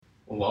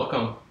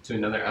Welcome to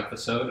another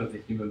episode of the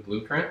Human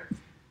Blueprint.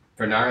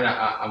 Bernard,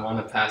 I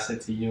want to pass it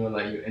to you and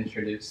let you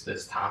introduce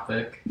this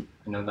topic.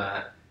 I know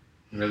that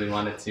you really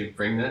wanted to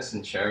bring this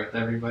and share it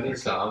with everybody,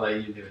 so I'll let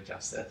you do it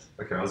justice.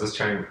 Okay, I was just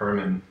chatting with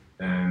Herman,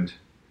 and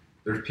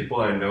there's people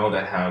I know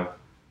that have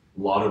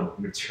a lot of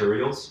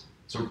materials,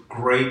 so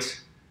great,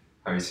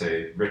 how you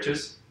say,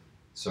 riches.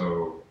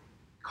 So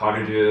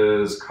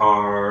cottages,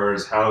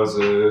 cars,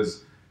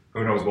 houses,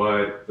 who knows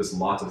what, there's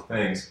lots of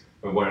things.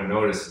 But what I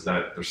noticed is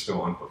that they're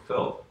still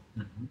unfulfilled.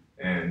 Mm-hmm.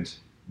 And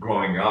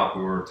growing up,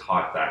 we were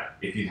taught that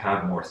if you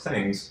have more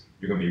things,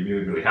 you're going to be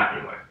really, really happy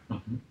in life.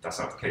 Mm-hmm. That's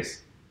not the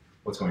case.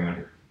 What's going on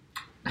here?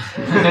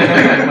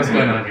 What's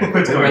going on here?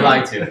 We're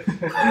lied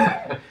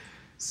to.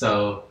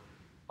 So,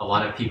 a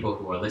lot of people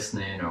who are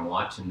listening or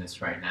watching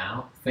this right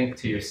now, think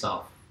to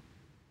yourself,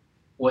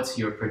 what's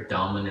your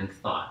predominant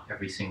thought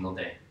every single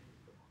day?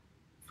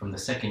 From the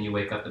second you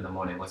wake up in the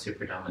morning, what's your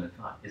predominant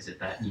thought? Is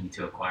it that you need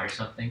to acquire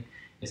something?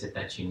 Is it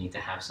that you need to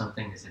have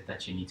something? Is it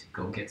that you need to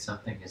go get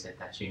something? Is it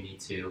that you need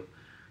to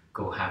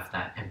go have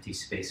that empty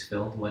space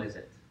filled? What is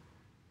it?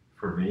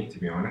 For me, to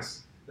be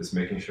honest, is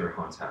making sure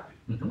Han's happy.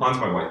 Mm-hmm. Han's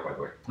my wife, by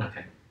the way.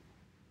 Okay.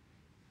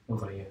 What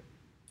about you?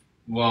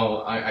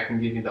 Well, I can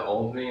give you the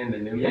old me and the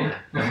new me.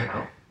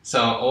 Yeah. So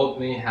old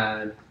me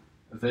had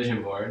a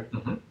vision board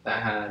Mm-hmm.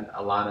 that had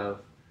a lot of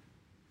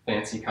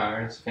fancy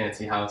cars,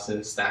 fancy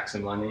houses, stacks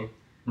of money,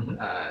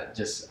 Mm-hmm.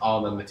 just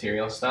all the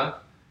material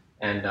stuff.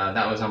 And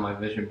that was on my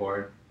vision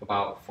board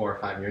about 4 or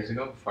 5 years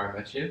ago before I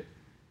met you.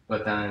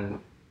 But then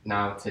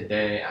now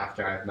today,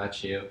 after I've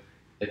met you,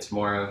 it's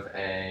more of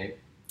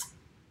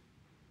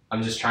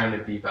I'm just trying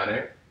to be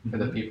better for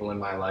the people in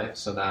my life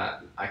so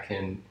that I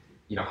can,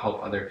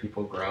 help other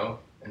people grow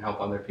and help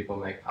other people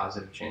make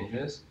positive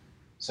changes.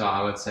 So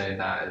I would say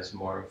that is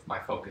more of my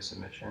focus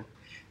and mission.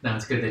 Now,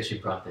 it's good that you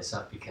brought this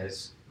up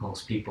because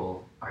most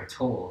people are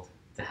told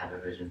to have a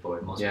vision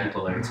board. Most Yeah.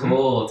 people are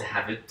told to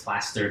have it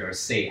plastered or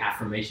say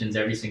affirmations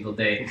every single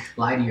day.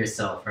 Lie to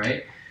yourself,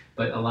 right?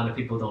 But a lot of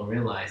people don't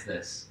realize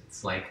this.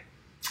 It's like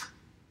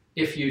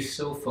if you're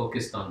so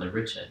focused on the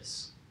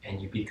riches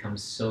and you become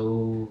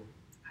so,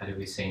 how do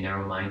we say,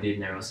 narrow-minded,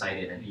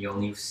 narrow-sighted, and you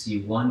only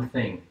see one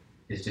thing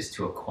is just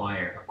to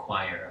acquire.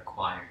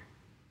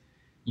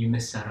 You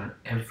miss out on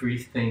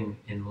everything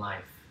in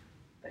life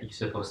that you're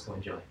supposed to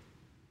enjoy.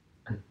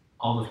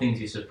 All the things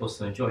you're supposed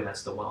to enjoy,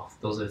 that's the wealth.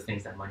 Those are the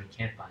things that money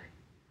can't buy.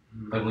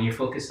 Mm-hmm. But when you're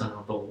focused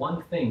on the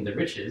one thing, the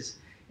riches,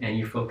 and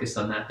you're focused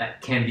on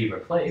that can be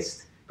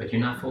replaced, but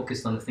you're not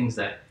focused on the things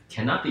that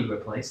cannot be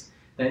replaced,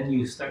 then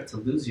you start to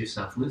lose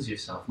yourself.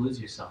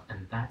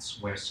 And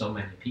that's where so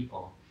many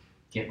people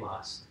get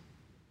lost.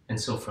 And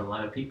so for a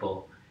lot of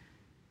people,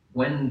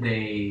 when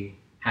they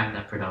have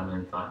that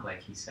predominant thought,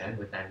 like he said,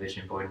 with that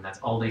vision board, and that's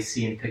all they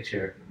see and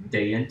picture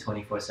day in,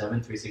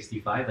 24/7,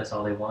 365, that's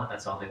all they want,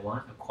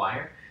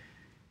 acquire.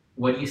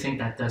 What do you think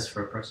that does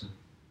for a person?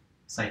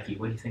 Psyche,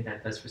 what do you think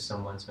that does for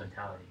someone's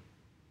mentality?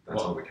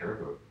 That's all we care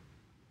about.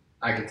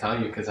 I can tell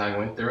you because I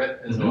went through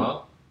it as Mhm.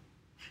 well.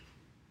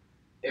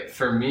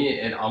 For me,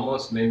 it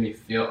almost made me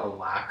feel a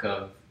lack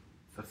of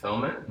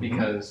fulfillment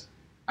because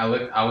I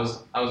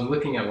was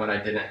looking at what I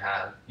didn't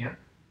have. Yeah.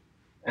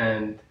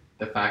 And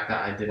the fact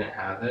that I didn't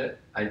have it,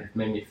 it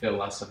made me feel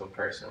less of a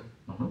person.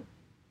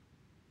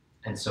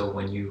 And so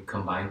when you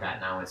combine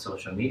that now with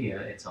social media,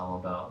 it's all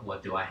about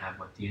what do I have,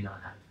 what do you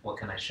not have? What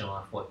can I show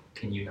off, what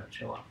can you not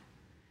show off?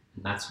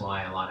 And that's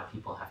why a lot of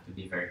people have to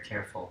be very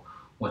careful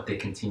what they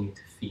continue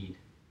to feed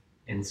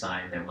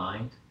inside their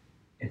mind,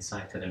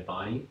 inside to their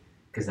body,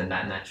 because then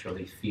that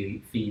naturally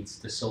feeds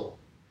the soul.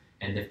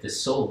 And if the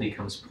soul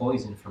becomes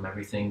poisoned from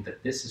everything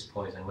that this is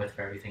poisoned with,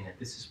 for everything that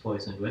this is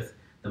poisoned with,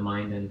 the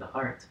mind and the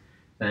heart,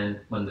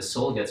 then when the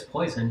soul gets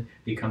poisoned,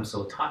 becomes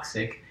so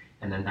toxic,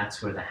 and then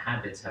that's where the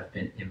habits have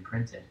been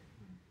imprinted.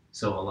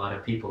 So a lot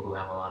of people who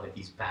have a lot of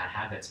these bad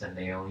habits and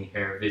they only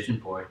hear a vision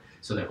board,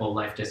 so their whole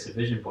life just a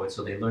vision board,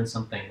 so they learn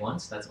something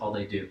once, that's all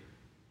they do.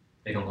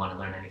 They don't want to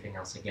learn anything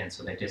else again,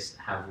 so they just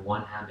have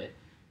one habit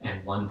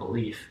and one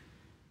belief.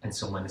 And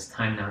so when it's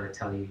time now to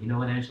tell you, you know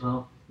what,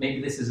 Angelo, maybe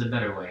this is a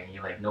better way, and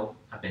you're like, nope,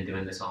 I've been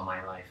doing this all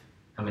my life.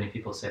 How many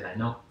people say that?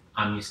 Nope,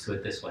 I'm used to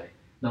it this way.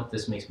 Nope,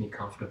 this makes me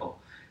comfortable.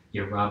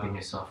 You're robbing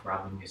yourself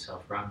from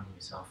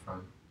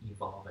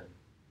evolving.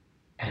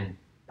 And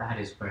that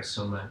is where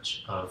so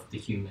much of the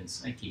human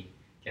psyche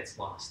gets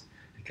lost,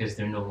 because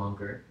they're no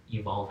longer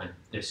evolving.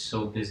 They're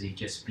so busy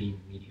just being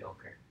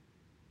mediocre.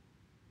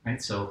 Right?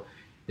 So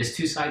there's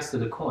two sides to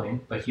the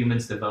coin, but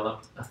humans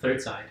developed a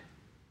third side,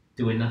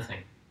 doing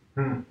nothing.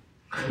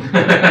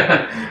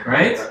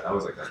 Right? I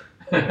was like that.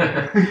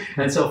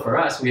 And so for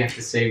us, we have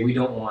to say we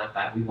don't want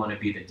that. We want to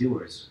be the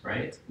doers,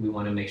 right? We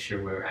want to make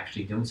sure we're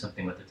actually doing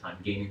something with the time,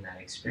 gaining that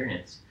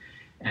experience.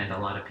 And a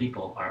lot of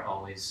people are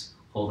always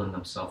holding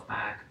themselves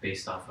back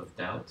based off of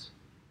doubt,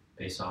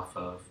 based off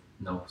of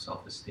no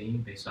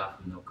self-esteem, based off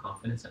of no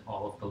confidence, and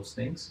all of those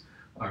things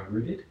are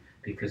rooted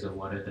because of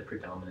what are the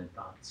predominant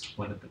thoughts,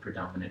 what are the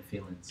predominant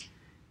feelings.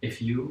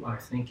 If you are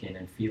thinking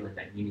and feeling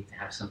that you need to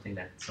have something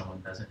that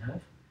someone doesn't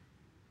have,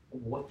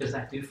 what does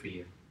that do for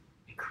you?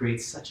 It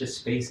creates such a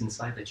space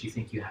inside that you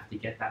think you have to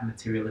get that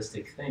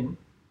materialistic thing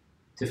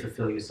to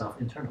fulfill yourself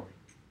internally.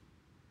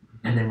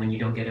 And then when you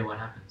don't get it, what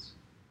happens?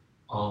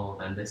 Oh,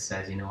 then this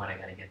says, you know what, I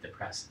gotta get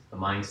depressed. The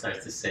mind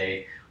starts to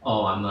say,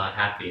 oh, I'm not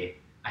happy.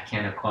 I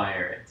can't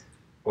acquire it.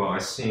 Well,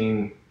 I've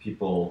seen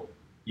people,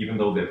 even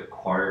though they've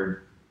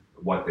acquired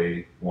what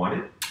they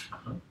wanted,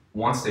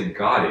 once they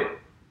got it,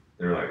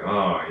 they're like,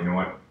 oh, you know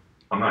what,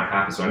 I'm not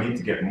happy, so I need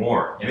to get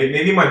more. Yeah.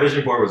 Maybe my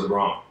vision board was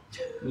wrong.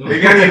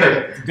 Maybe I need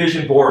a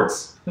vision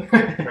boards,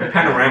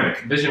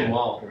 panoramic. Vision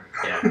wall.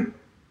 Yeah.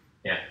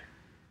 Yeah.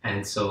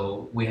 And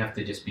so we have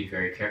to just be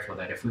very careful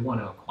that if we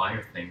want to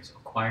acquire things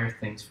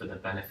for the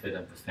benefit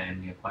of the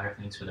family, acquire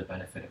things for the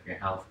benefit of your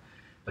health,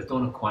 but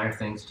don't acquire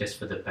things just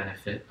for the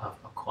benefit of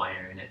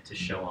acquiring it to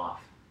show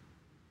off,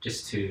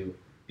 just to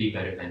be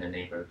better than a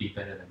neighbor, be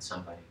better than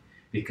somebody,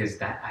 because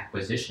that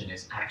acquisition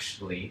is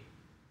actually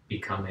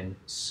becoming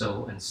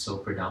so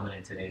predominant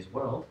in today's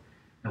world.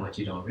 And what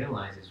you don't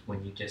realize is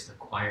when you just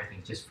acquire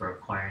things just for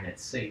acquiring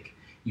its sake,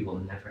 you will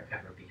never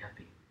ever be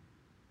happy,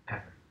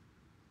 ever.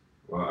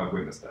 Well, I've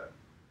witnessed that.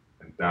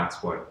 And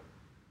that's what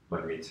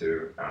led me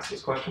to ask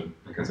this question,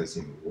 because I've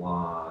seen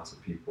lots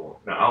of people.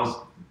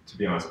 Now, to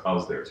be honest, I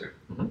was there too,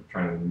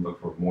 trying to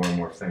look for more and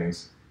more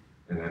things.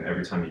 And then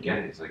every time you get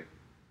it, it's like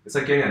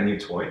getting a new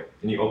toy.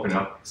 And you open it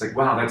up, it's like,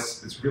 wow,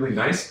 it's really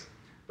nice.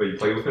 But you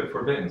play with it for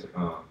a bit, and it's like,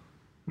 oh,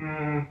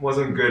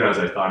 wasn't good as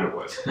I thought it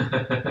was.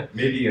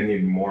 Maybe I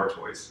need more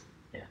toys.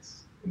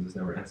 Yes. It just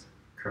never ends.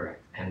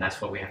 Correct. And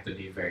that's what we have to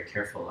be very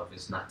careful of,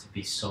 is not to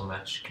be so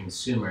much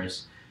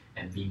consumers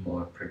and be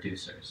more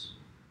producers.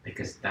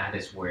 Because that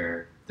is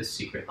where the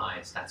secret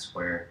lies. That's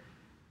where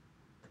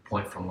the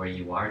point from where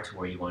you are to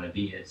where you want to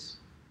be is.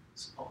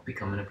 It's all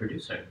becoming a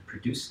producer.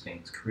 Produce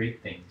things,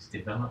 create things,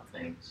 develop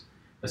things.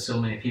 But so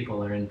many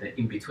people are in the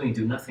in-between,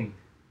 do nothing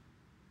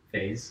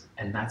phase,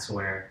 and that's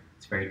where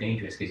it's very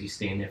dangerous, because you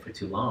stay in there for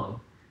too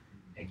long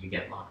and you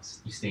get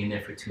lost. You stay in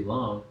there for too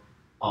long,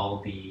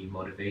 all the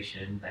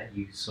motivation that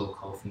you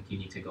so-called think you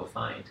need to go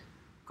find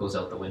goes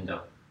out the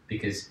window,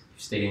 because you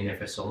stay in there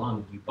for so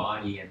long, your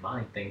body and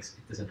mind thinks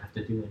it doesn't have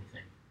to do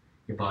anything.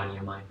 Your body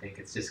and mind think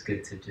it's just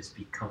good to just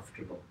be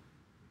comfortable,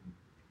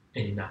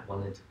 and you're not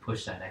willing to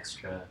push that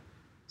extra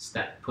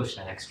step, push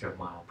that extra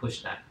mile,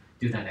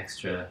 do that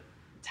extra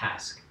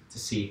task to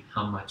see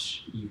how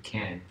much you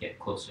can get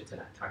closer to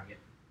that target.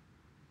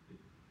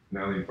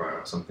 Now that you brought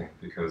up something,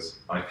 because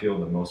I feel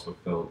the most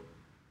fulfilled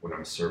when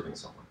I'm serving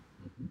someone,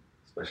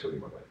 especially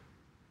my wife.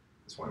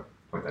 Just want to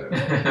point that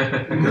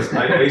out. Because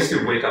I used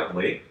to wake up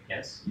late.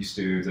 Yes. Used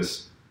to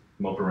just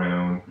mope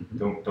around,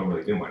 don't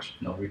really do much.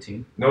 No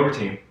routine. No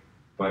routine,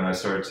 but I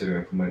started to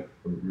implement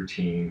a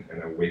routine,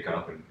 and I wake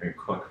up and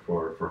cook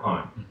for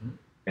Han.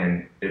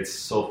 And it's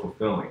so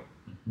fulfilling.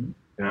 And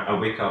I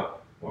wake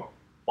up, well,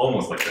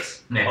 almost like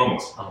this. Yeah.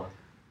 Almost.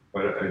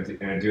 But I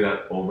do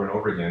that over and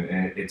over again,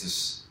 and it's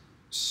just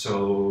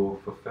so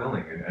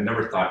fulfilling. And I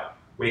never thought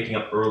waking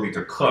up early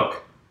to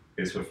cook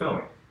is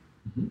fulfilling.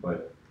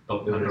 But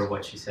remember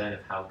what she said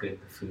of how good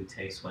the food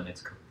tastes when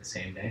it's cooked the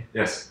same day?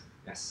 Yes.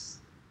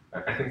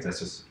 I think that's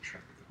just a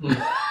trick.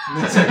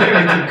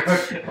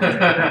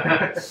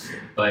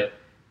 But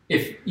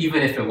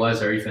even if it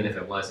was, or even if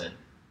it wasn't,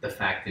 the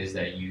fact is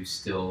that you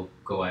still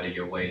go out of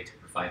your way to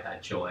provide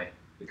that joy.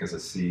 Because I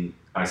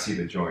see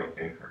the joy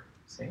in her.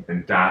 See?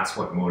 And that's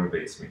what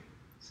motivates me.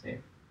 See?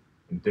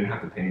 And didn't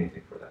have to pay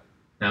anything for that.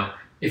 Now,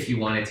 if you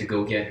wanted to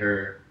go get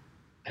her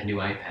a new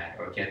iPad,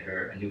 or get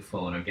her a new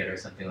phone, or get her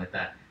something like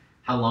that,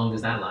 how long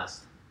does that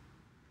last?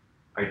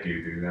 I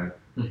do that.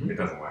 It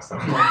doesn't last that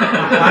long.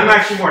 I'm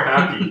actually more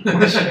happy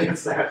when she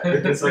gets that,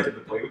 because I get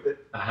to play with it.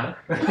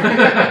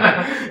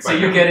 So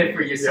you get it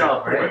for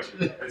yourself, yeah, right?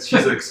 Pretty much.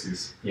 She's an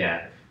excuse.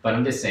 Yeah, but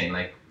I'm just saying,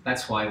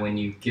 that's why when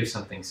you give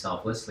something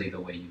selflessly the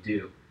way you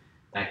do,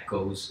 that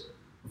goes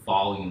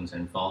volumes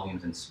and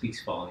volumes and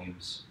speaks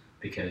volumes,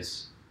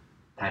 because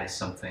that is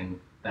something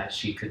that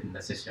she couldn't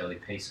necessarily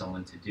pay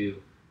someone to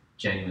do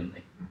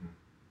genuinely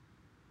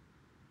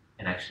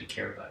and actually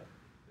care about.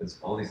 It's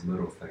all these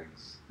little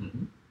things.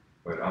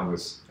 But I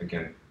was,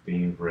 again,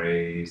 being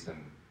raised,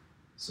 and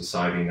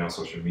society now,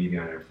 social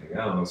media and everything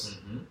else,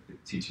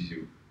 it teaches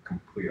you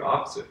complete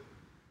opposite.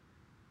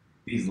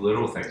 These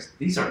little things,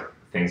 these aren't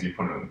things you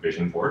put on a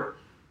vision board.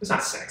 It's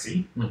not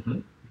sexy.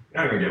 You're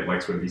not going to get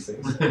likes for these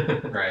things.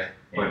 Right.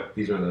 But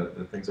these are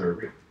the things that are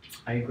real.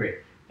 I agree.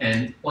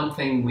 And one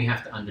thing we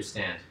have to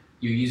understand,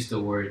 you use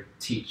the word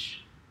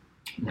teach.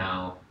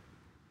 Now,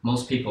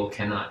 most people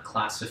cannot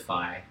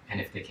classify, and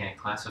if they can't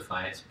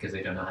classify, it's because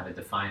they don't know how to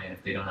define it.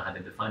 If they don't know how to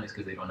define it, it's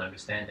because they don't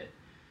understand it.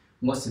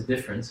 What's the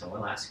difference? So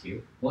I'll ask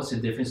you, what's the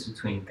difference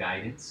between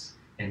guidance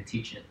and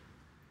teaching?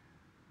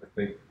 I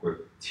think with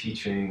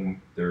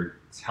teaching, they're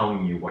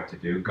telling you what to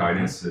do.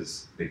 Guidance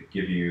is they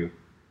give you,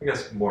 I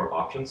guess, more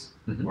options,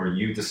 or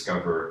you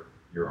discover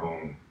your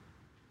own.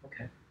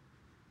 Okay.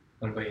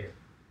 What about you?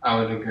 I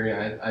would agree.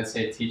 I'd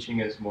say teaching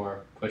is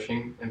more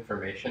pushing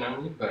information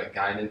on you, but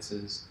guidance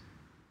is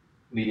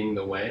leading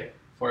the way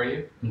for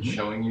you,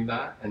 showing you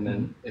that, and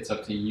then it's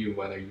up to you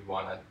whether you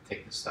want to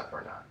take the step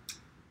or not.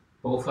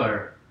 Both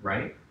are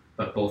right?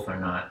 But both are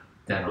not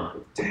dead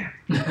on.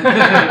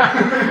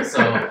 Damn.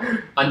 So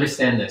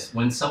understand this.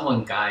 When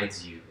someone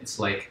guides you, it's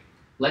like,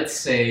 let's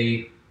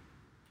say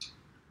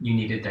you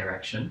needed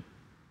direction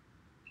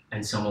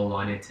and someone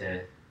wanted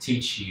to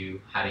teach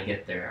you how to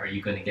get there. Are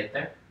you going to get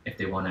there? If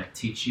they want to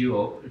teach you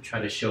or try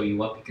to show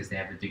you up because they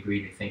have a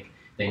degree, they think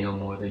they know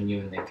more than you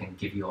and they can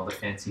give you all the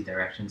fancy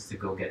directions to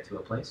go get to a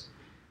place.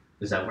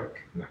 Does that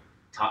work? No.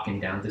 Talking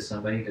down to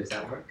somebody, does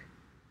that work?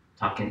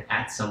 Talking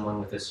at someone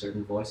with a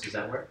certain voice, does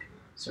that work?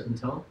 Certain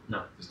tone?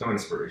 No. There's no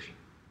inspiration.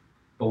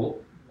 But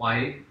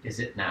why is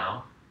it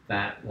now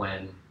that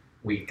when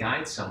we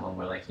guide someone,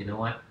 we're like, you know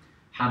what?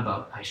 How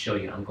about I show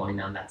you, I'm going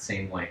down that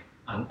same way.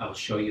 I'll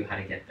show you how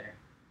to get there.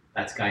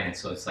 That's guidance.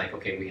 So it's like,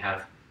 okay, we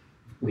have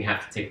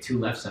to take 2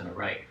 lefts and a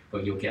right,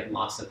 but you'll get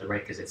lost at the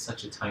right because it's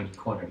such a tiny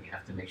corner. You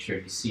have to make sure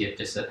you see it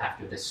just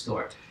after this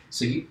store.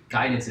 So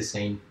guidance is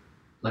saying,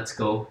 let's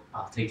go,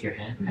 I'll take your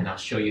hand and I'll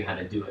show you how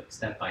to do it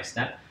step by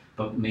step,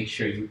 but make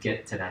sure you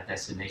get to that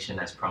destination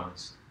as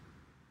promised.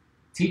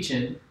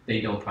 Teaching, they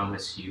don't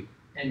promise you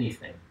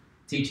anything.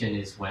 Teaching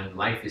is when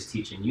life is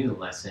teaching you the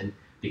lesson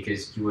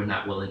because you were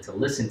not willing to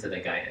listen to the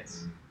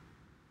guidance.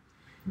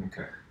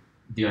 Okay.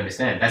 Do you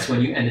understand? That's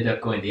when you ended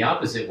up going the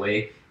opposite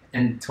way,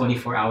 and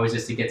 24 hours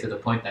is to get to the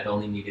point that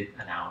only needed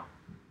an hour.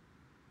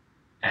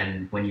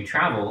 And when you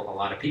travel, a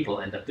lot of people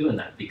end up doing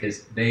that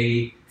because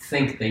they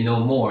think they know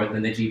more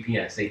than the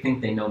GPS. They think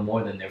they know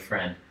more than their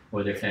friend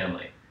or their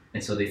family.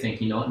 And so they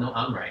think, you know what, no,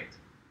 I'm right.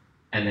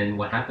 And then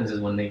what happens is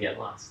when they get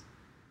lost.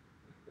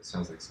 It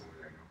sounds like someone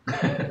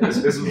I know.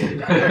 This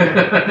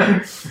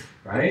is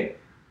right?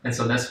 And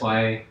so that's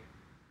why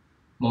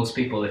most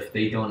people, if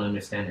they don't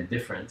understand the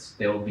difference,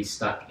 they'll be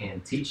stuck in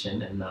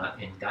teaching and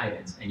not in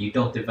guidance. And you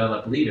don't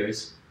develop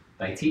leaders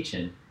by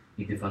teaching,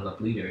 you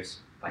develop leaders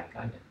by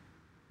guiding.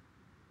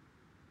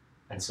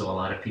 And so a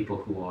lot of people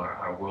who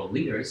are world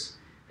leaders,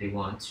 they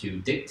want to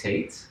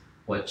dictate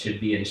what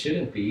should be and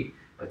shouldn't be,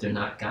 but they're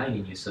not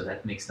guiding you, so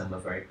that makes them a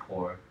very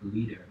poor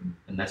leader.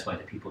 And that's why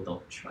the people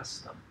don't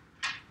trust them.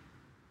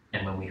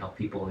 And when we help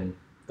people in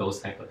those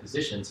type of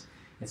positions,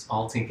 it's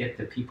all to get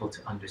the people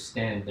to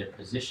understand their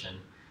position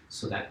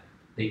so that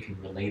they can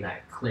relay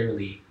that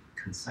clearly,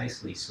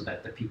 concisely, so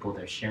that the people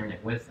they're sharing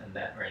it with and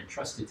that are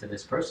entrusted to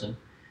this person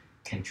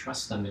can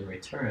trust them in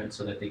return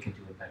so that they can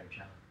do a better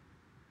job.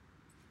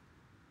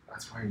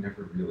 That's why I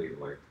never really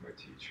liked my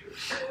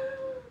teachers.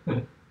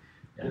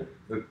 Yeah.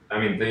 I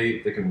mean, they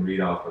can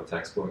read off a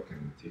textbook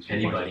and teach you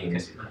a bunch of Anybody can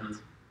things. do that.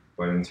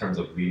 But in terms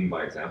of leading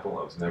by example,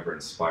 I was never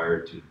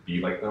inspired to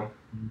be like them.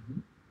 Mm-hmm.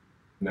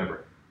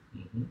 Never.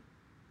 Mm-hmm.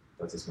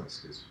 That's just my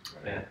excuse.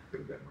 Yeah.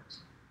 Good Denmark's.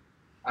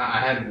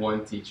 I had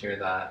one teacher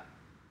that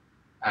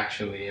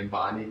actually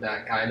embodied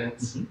that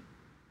guidance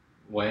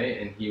way,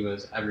 and he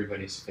was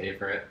everybody's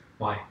favorite.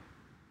 Why?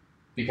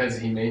 Because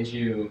he made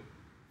you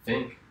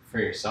think for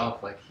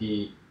yourself. Like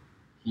he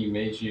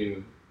made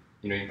you,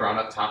 he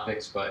brought up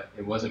topics, but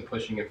it wasn't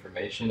pushing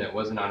information. It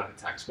wasn't out of a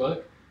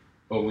textbook,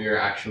 but we were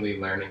actually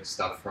learning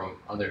stuff from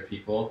other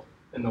people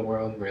in the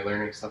world. We were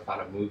learning stuff out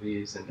of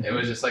movies, and it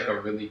was just like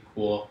a really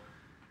cool.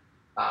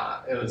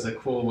 It was a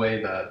cool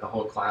way the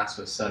whole class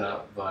was set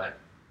up, but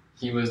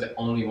he was the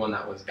only one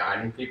that was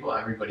guiding people.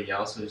 Everybody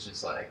else was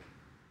just like.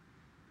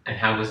 And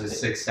how was the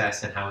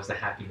success and how was the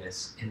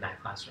happiness in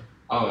that classroom?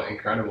 Oh,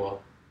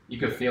 incredible. You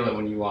could feel it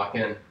when you walk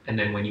in. And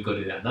then when you go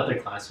to another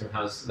classroom,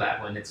 how's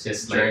that when it's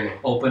just Draining. like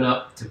open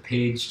up to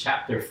page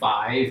chapter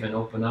 5 and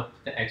open up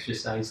to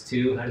exercise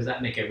 2? How does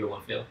that make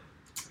everyone feel?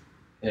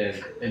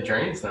 It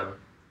drains them.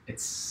 It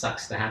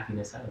sucks the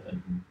happiness out of it.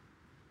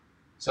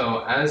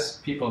 So as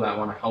people that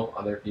want to help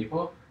other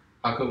people,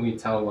 how can we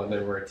tell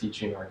whether we're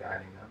teaching or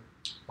guiding them?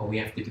 Well, we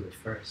have to do it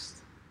first.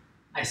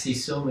 I see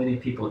so many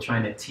people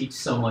trying to teach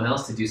someone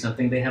else to do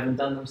something they haven't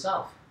done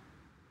themselves.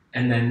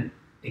 And then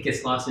it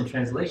gets lost in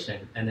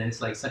translation. And then it's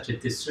like such a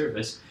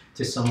disservice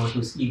to someone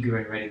who's eager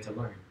and ready to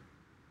learn.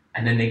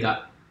 And then they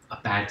got a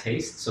bad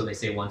taste. So they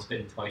say once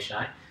bitten, twice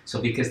shy.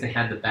 So because they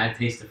had the bad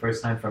taste the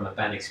first time from a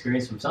bad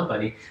experience from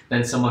somebody,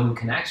 then someone who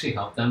can actually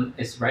help them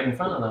is right in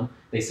front of them,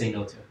 they say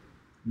no to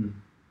it.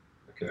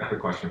 Okay, I have a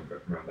question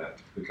around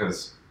that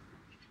because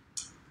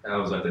I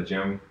was at the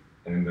gym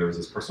and there was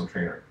this personal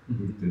trainer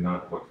who did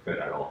not look fit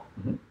at all,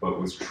 but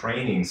was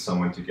training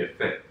someone to get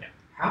fit. Yeah.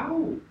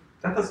 How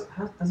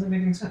doesn't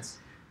make any sense?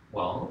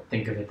 Well,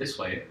 think of it this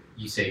way.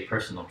 You say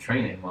personal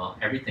training. Well,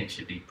 everything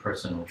should be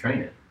personal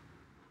training.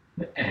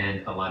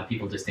 And a lot of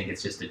people just think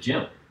it's just a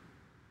gym.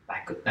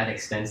 That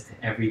extends to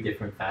every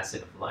different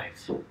facet of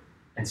life.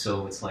 And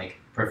so it's like,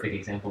 perfect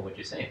example of what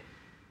you're saying.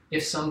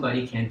 If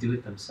somebody can't do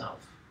it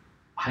themselves,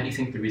 how do you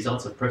think the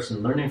results of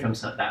person learning from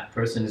that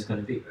person is going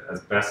to be? As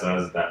best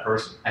as that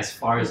person. As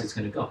far as it's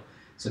going to go.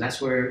 So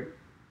that's where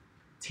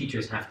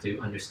teachers have to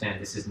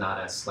understand this is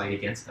not a slight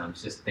against them.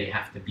 It's just they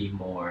have to be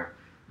more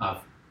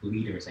of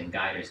leaders and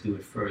guiders, do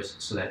it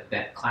first so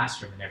that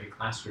classroom and every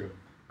classroom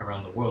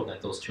around the world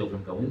that those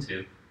children go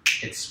into,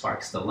 it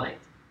sparks the light.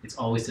 It's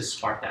always to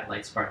spark that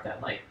light, spark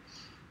that light.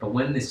 But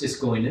when it's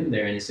just going in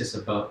there and it's just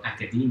about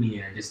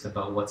academia and just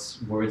about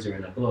what's words are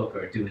in a book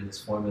or doing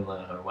this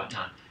formula or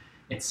whatnot,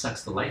 it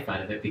sucks the life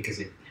out of it because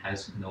it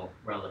has no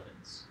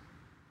relevance.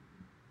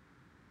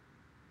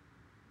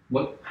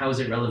 How is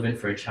it relevant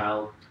for a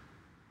child?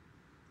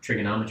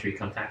 Trigonometry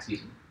come tax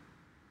season.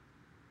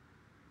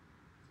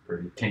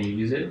 Can you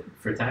use it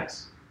for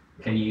tax?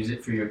 Can you use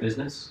it for your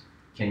business?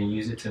 Can you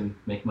use it to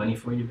make money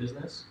for your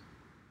business?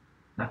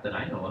 Not that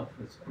I know of.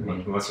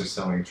 Unless you're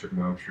selling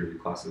trigonometry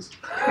classes.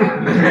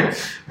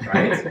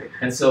 Right?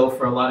 And so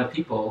for a lot of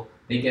people,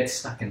 they get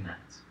stuck in that.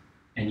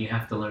 And you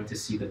have to learn to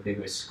see the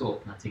bigger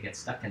scope, not to get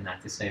stuck in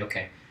that, to say,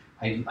 okay,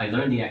 I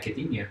learned the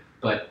academia,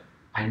 but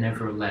I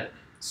never let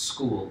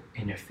school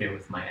interfere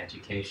with my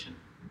education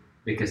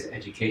because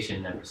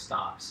education never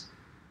stops.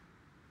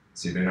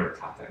 See, they never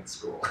taught that in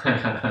school.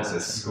 It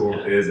says school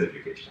is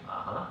education.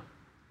 Uh-huh.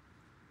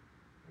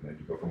 And then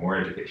you go for more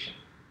education,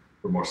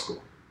 for more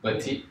school. But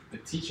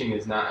teaching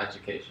is not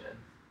education.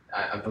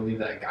 I believe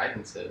that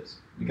guidance is.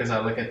 Because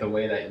I look at the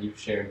way that you've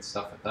shared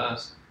stuff with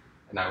us,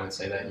 and I would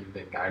say that you've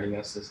been guiding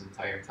us this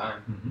entire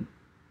time.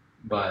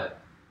 Mm-hmm.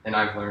 And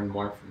I've learned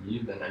more from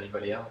you than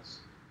anybody else.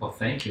 Well,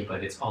 thank you,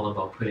 but it's all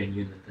about putting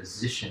you in the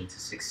position to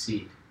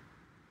succeed.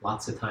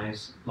 Lots of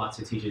times, lots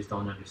of teachers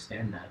don't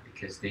understand that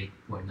because they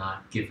were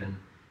not given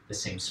the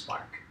same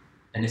spark.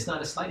 And it's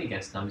not a slight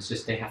against them, it's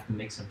just they have to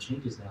make some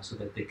changes now so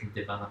that they can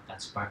develop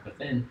that spark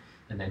within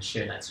and then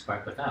share that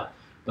spark without.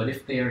 But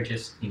if they are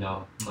just,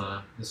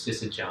 it's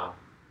just a job,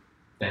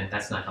 then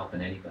that's not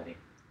helping anybody.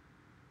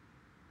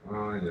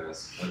 Oh,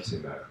 yes, I've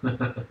seen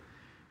that.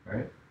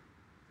 Right?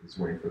 Just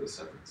waiting for the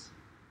severance.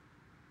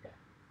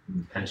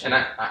 And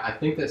I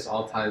think this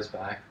all ties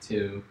back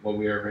to what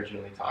we were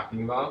originally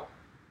talking about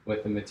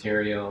with the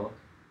material,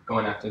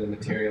 going after the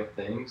material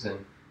things.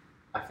 And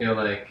I feel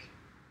like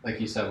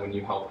you said, when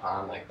you help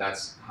Han, like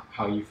that's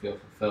how you feel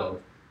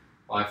fulfilled.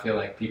 Well, I feel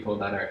like people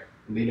that are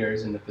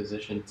leaders in the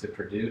position to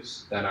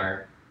produce, that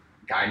are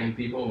guiding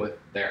people with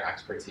their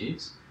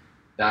expertise,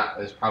 that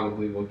is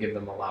probably will give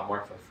them a lot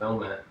more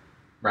fulfillment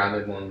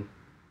rather than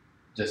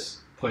just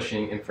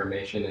pushing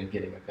information and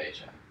getting a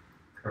paycheck.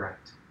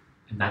 Correct.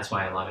 And that's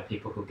why a lot of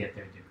people who get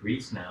their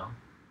degrees now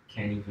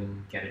can't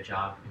even get a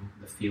job in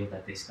the field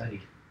that they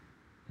studied.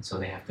 And so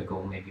they have to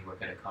go maybe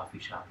work at a coffee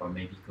shop or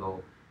maybe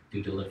go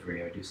do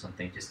delivery or do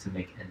something just to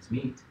make ends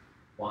meet.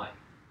 Why?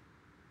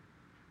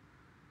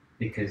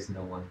 Because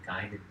no one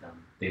guided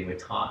them. They were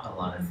taught a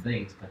lot of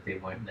things, but they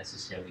weren't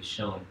necessarily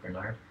shown.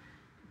 Bernard,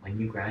 when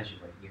you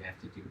graduate, you have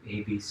to do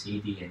A, B, C,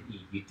 D, and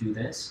E. You do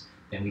this,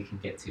 then we can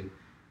get to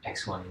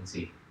X, Y, and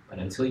Z. But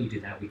until you do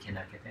that, we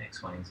cannot get to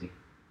X, Y, and Z.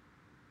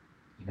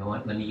 You know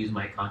what? Let me use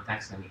my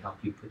contacts. Let me help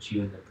you, put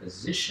you in the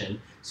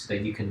position so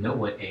that you can know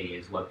what A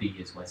is, what B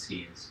is, what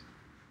C is.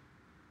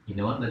 You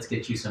know what? Let's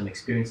get you some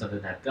experience under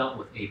that belt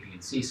with A, B,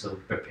 and C, so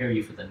prepare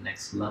you for the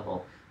next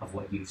level of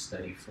what you've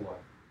studied for.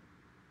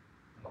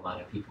 But a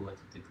lot of people with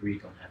a degree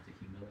don't have the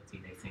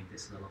humility. They think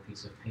this little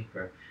piece of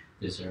paper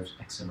deserves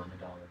X amount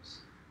of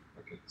dollars.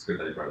 Okay, it's good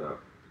that you brought it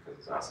up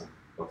because I was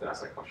about to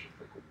ask that question.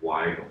 Like,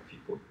 why don't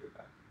people do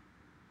that?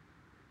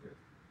 Yeah,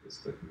 it's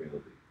the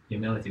humility.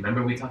 Humility.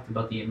 Remember we talked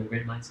about the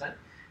immigrant mindset?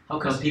 How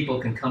come people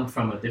can come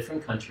from a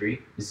different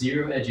country,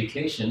 zero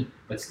education,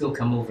 but still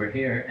come over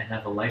here and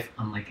have a life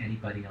unlike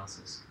anybody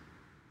else's?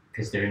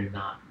 Because they're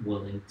not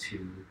willing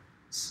to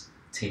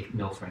take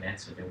no for an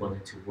answer. They're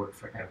willing to work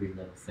for every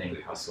little thing.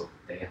 They hustle.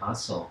 They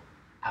hustle.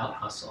 Out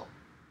hustle.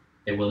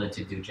 They're willing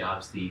to do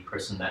jobs the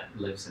person that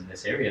lives in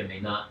this area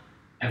may not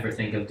ever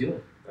think of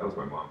doing. That was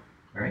my mom.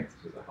 Right?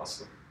 She's a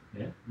hustler.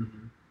 Yeah.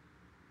 Mm-hmm.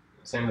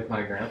 Same with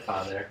my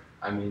grandfather.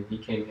 I mean, he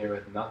came here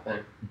with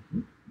nothing.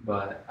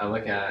 But I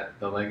look at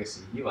the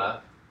legacy he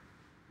left,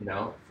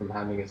 from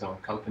having his own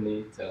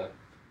company to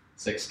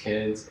 6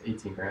 kids,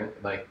 18 grand.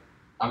 Like,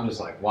 I'm just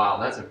like, wow,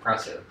 that's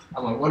impressive.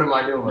 I'm like, what am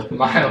I doing with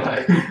my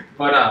life?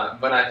 But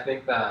I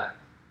think that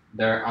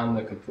they're on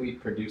the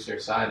complete producer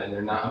side and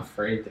they're not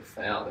afraid to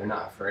fail. They're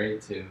not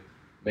afraid to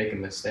make a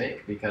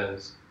mistake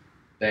because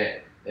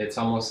it's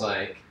almost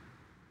like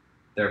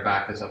their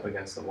back is up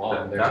against the wall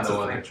and there's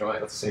no other choice.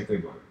 That's the same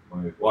thing.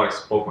 Well, I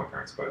both my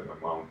parents, but my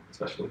mom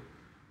especially.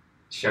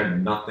 She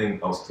had nothing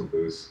else to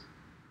lose.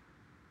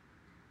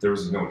 There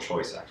was no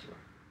choice, actually.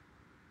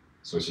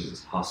 So she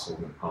just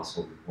hustled,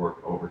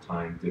 worked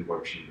overtime, did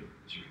what she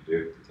could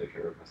do to take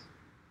care of us.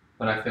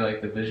 But I feel like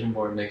the vision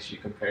board makes you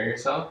compare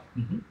yourself,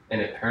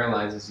 and it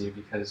paralyzes you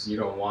because you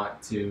don't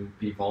want to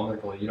be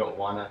vulnerable. You don't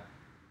want to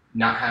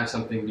not have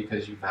something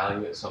because you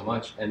value it so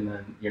much, and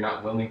then you're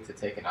not willing to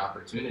take an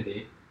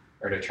opportunity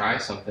or to try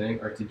something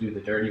or to do the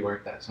dirty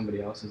work that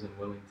somebody else isn't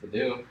willing to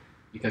do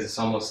because it's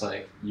almost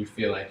like you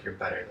feel like you're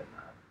better than that.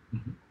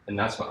 And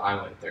that's what I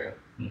went through.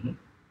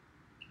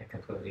 I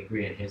completely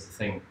agree. And here's the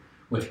thing.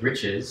 With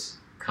riches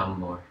come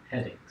more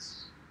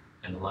headaches.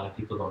 And a lot of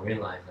people don't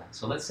realize that.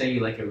 So let's say you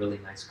like a really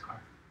nice car.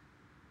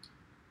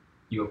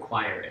 You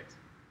acquire it.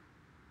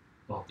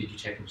 Well, did you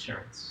check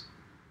insurance?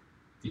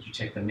 Did you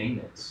check the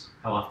maintenance?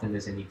 How often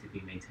does it need to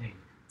be maintained?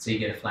 Say you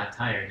get a flat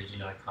tire. Did you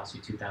know it costs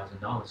you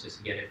 $2,000 just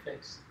to get it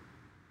fixed?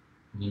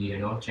 You need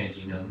an oil change,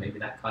 maybe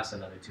that costs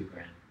another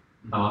 $2,000.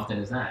 How often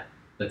is that?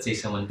 Let's say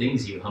someone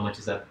dings you, how much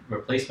is that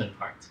replacement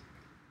part?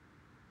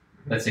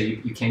 Let's say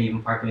you can't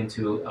even park it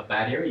into a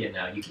bad area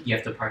now. You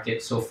have to park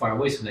it so far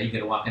away, so now you got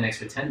to walk an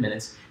extra 10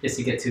 minutes just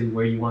to get to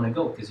where you want to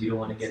go because you don't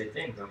want to get it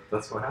dinged.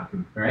 That's what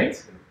happened.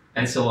 Right?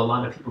 And so a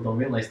lot of people don't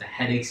realize the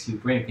headaches you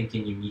bring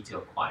thinking you need to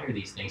acquire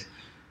these things,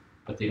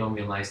 but they don't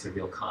realize the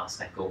real costs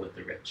that go with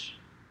the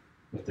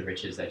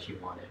riches that you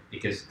wanted.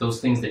 Because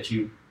those things that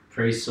you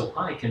praise so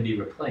high can be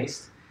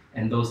replaced,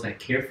 and those that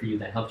care for you,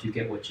 that helped you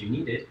get what you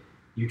needed,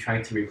 you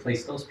try to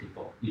replace those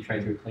people. You try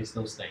to replace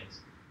those things.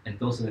 And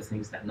those are the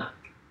things that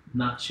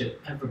not should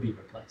ever be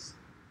replaced.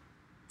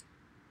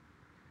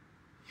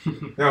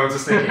 No, I was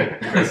just thinking,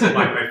 because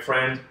my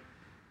friend,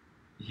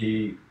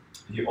 he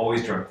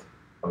always dreamt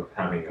of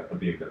having a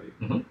BMW.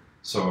 Mm-hmm.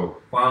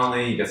 So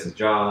finally he gets his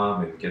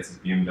job and gets his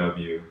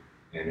BMW,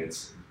 and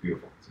it's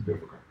beautiful. It's a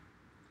beautiful car.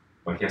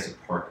 But he has to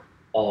park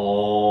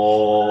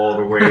all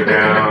the way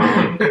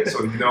down, so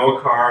no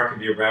car can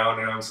be around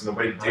him, so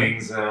nobody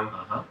dings him.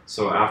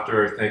 So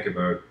after I think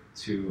about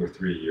 2 or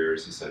 3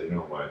 years, he said, you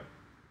know what,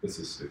 this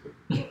is stupid.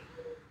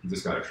 He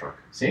just got a truck.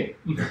 See?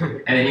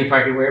 And then you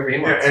park it wherever he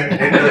wants. Yeah,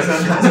 and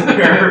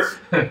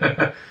doesn't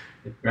care.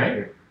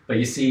 Right? But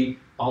you see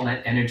all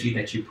that energy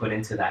that you put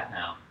into that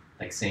now,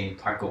 like saying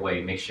park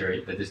away, make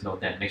sure that there's no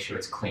dent, make sure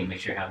it's clean, make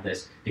sure you have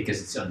this,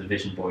 because it's on the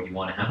vision board, you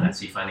want to have that,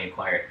 so you finally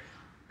acquire it.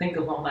 Think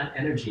of all that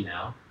energy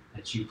now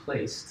that you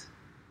placed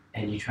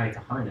and you try to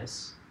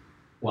harness.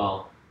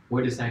 Well,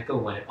 where does that go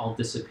when it all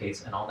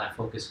dissipates and all that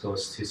focus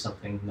goes to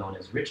something known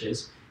as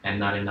riches and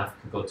not enough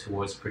can go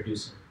towards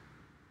producing?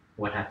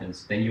 What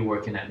happens? Then you're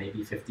working at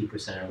maybe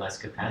 50% or less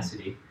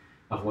capacity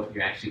of what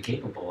you're actually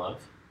capable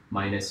of,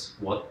 minus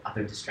what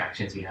other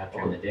distractions you have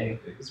during the day.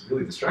 It's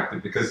really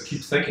distracted because it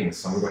keeps thinking,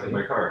 someone going to hit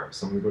my car,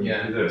 someone going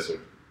to do this, or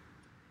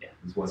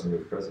this wasn't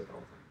really present all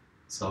the time.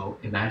 So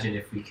imagine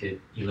if we could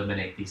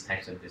eliminate these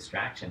types of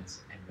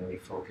distractions and really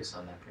focus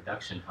on that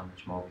production, how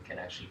much more we can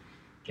actually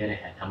get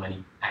ahead, how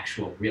many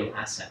actual real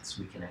assets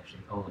we can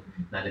actually own,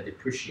 not a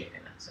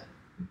depreciating asset.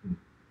 Mm-hmm.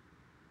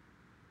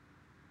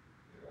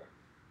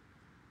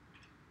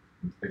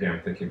 Again,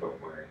 I'm thinking about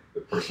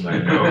the person I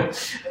know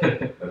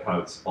that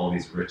has all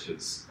these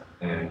riches,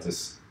 and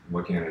just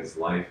looking at his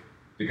life,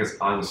 because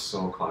I was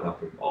so caught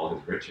up in all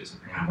his riches.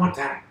 I'm like, I want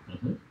that.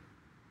 Mm-hmm.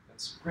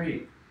 That's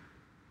great.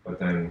 But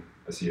then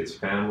I see his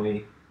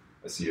family,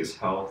 I see his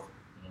health,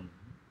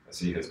 I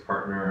see his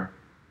partner,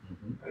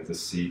 I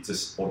just see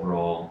just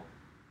overall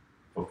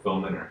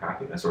fulfillment or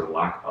happiness or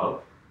lack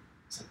of.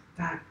 It's like,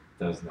 that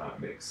does not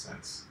make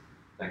sense.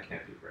 That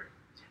can't be right.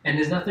 And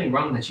there's nothing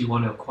wrong that you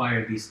want to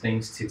acquire these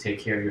things to take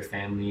care of your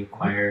family,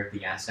 acquire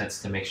the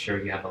assets to make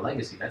sure you have a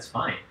legacy. That's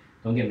fine.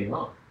 Don't get me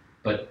wrong.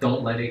 But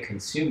don't let it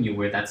consume you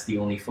where that's the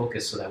only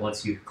focus, so that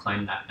once you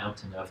climb that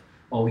mountain of,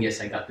 oh,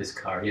 yes, I got this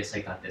car, yes, I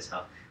got this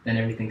house, then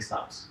everything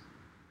stops.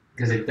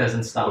 Because it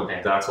doesn't stop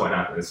there. That's what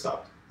happened. It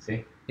stopped.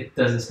 See? It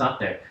doesn't stop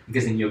there,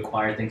 because then you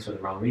acquire things for the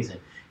wrong reason.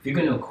 If you're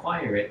going to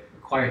acquire it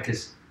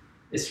because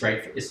it's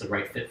the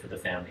right fit for the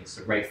family, it's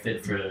the right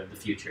fit for the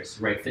future, it's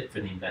the right fit for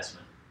the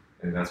investment.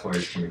 And that's why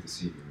he's coming to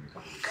see you in a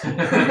couple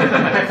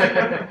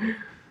weeks.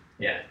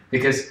 Yeah,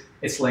 because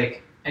it's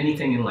like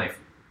anything in life,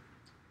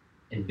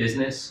 in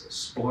business,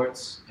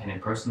 sports, and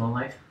in personal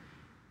life.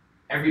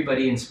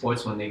 Everybody in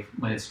sports, when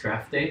it's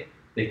draft day,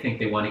 they think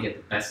they want to get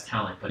the best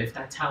talent. But if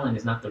that talent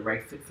is not the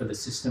right fit for the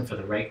system, for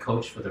the right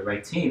coach, for the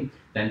right team,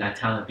 then that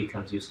talent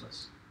becomes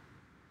useless.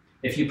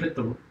 If you put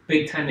the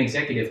big-time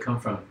executive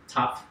come from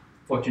top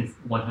Fortune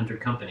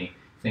 100 company,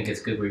 think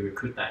it's good we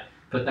recruit that.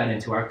 Put that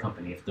into our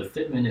company. If the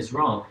fitment is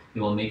wrong, it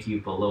will make you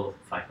below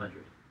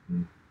 500.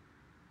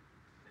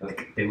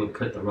 They would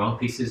put the wrong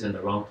pieces in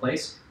the wrong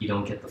place. You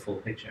don't get the full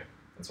picture.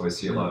 That's why I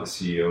see a lot of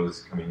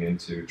CEOs coming in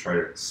to try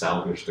to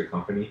salvage the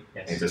company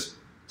and just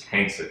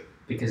tanks it.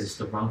 Because it's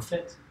the wrong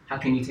fit. How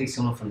can you take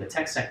someone from the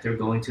tech sector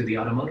going to the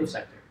automotive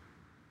sector?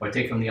 Or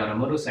take from the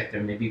automotive sector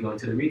and maybe go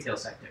into the retail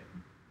sector?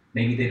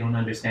 Maybe they don't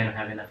understand or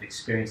have enough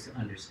experience to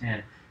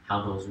understand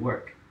how those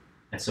work.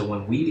 And so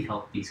when we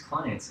help these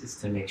clients, it's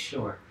to make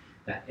sure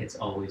that it's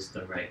always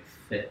the right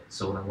fit.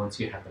 So then once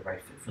you have the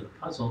right fit for the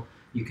puzzle,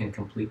 you can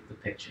complete the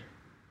picture.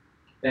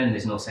 Then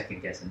there's no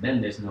second guessing.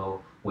 Then there's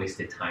no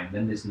wasted time.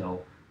 Then there's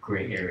no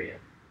gray area.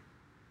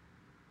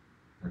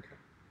 Okay.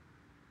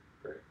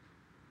 Great.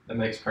 That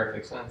makes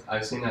perfect sense.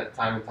 I've seen that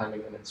time and time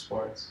again in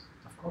sports.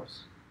 Of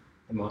course.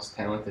 The most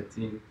talented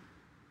team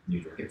New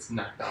York gets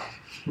knocked off.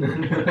 Well,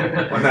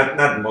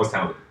 not the most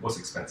talented, most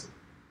expensive.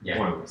 Yeah.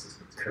 One of the most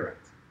expensive.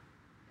 Correct.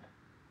 Yeah.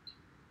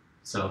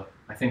 So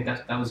I think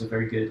that was a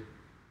very good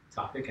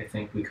topic. I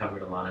think we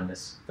covered a lot on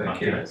this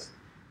podcast.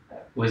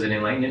 Was it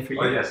enlightening for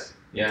you? Oh, yes.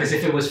 Yeah. Because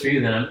if it was for you,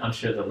 then I'm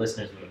sure the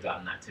listeners would have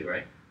gotten that too,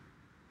 right?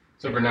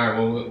 So Bernard,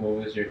 what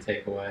was your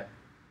takeaway?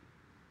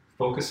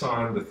 Focus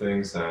on the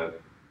things that,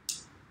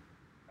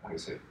 how do you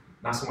say,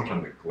 not so much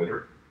on the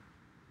glitter,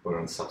 but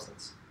on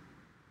substance.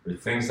 The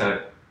things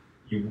that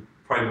you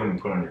probably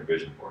wouldn't put on your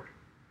vision board,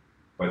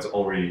 but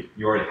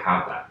you already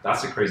have that.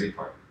 That's the crazy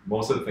part.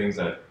 Most of the things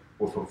that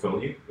will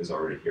fulfill you is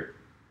already here.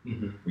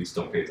 We just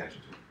don't pay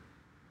attention to it.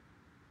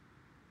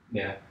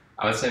 Yeah,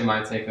 I would say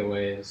my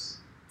takeaway is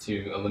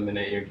to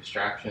eliminate your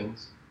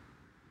distractions,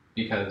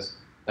 because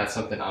that's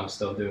something I'm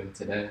still doing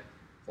today.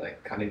 It's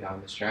like cutting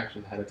down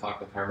distractions. I had a talk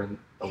with Herman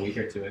a week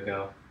or two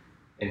ago,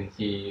 and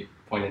he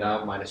pointed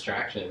out my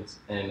distractions,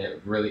 and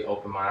it really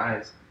opened my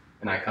eyes,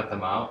 and I cut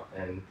them out,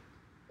 and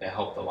it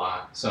helped a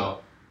lot.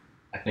 So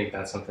I think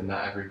that's something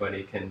that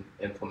everybody can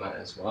implement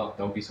as well.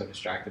 Don't be so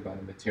distracted by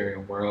the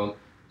material world,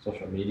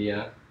 social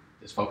media.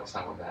 Just focus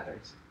on what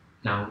matters.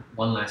 Now,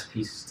 one last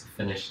piece to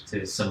finish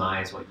to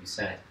surmise what you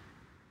said.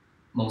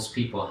 Most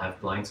people have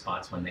blind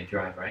spots when they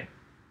drive, right?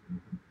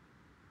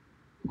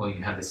 Well,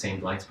 you have the same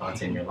blind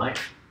spots in your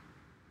life.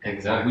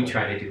 And what we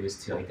try to do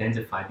is to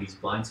identify these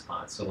blind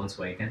spots. So once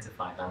we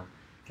identify them,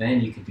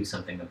 then you can do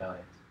something about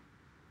it.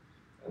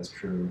 That's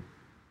true.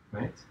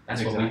 Right?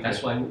 That's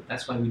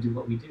why we do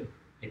what we do.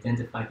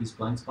 Identify these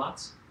blind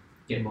spots,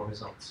 get more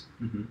results.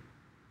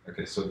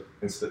 Okay, so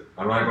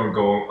I'm not going to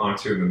go on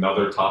to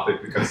another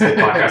topic because the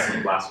podcast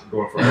is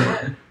going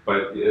forever.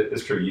 But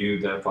it's true. You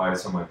identified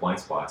some of my blind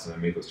spots, and I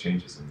made those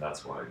changes, and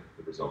that's why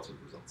the results are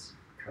the results.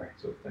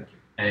 Correct. So thank you.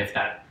 And if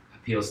that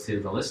appeals to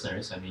the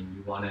listeners, I mean,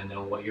 you want to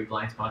know what your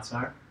blind spots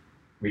are,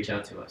 reach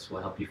out to us.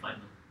 We'll help you find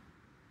them.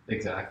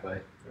 Exactly.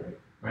 All right.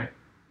 Right.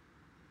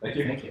 Thank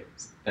you. Thank you.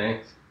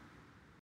 Thanks.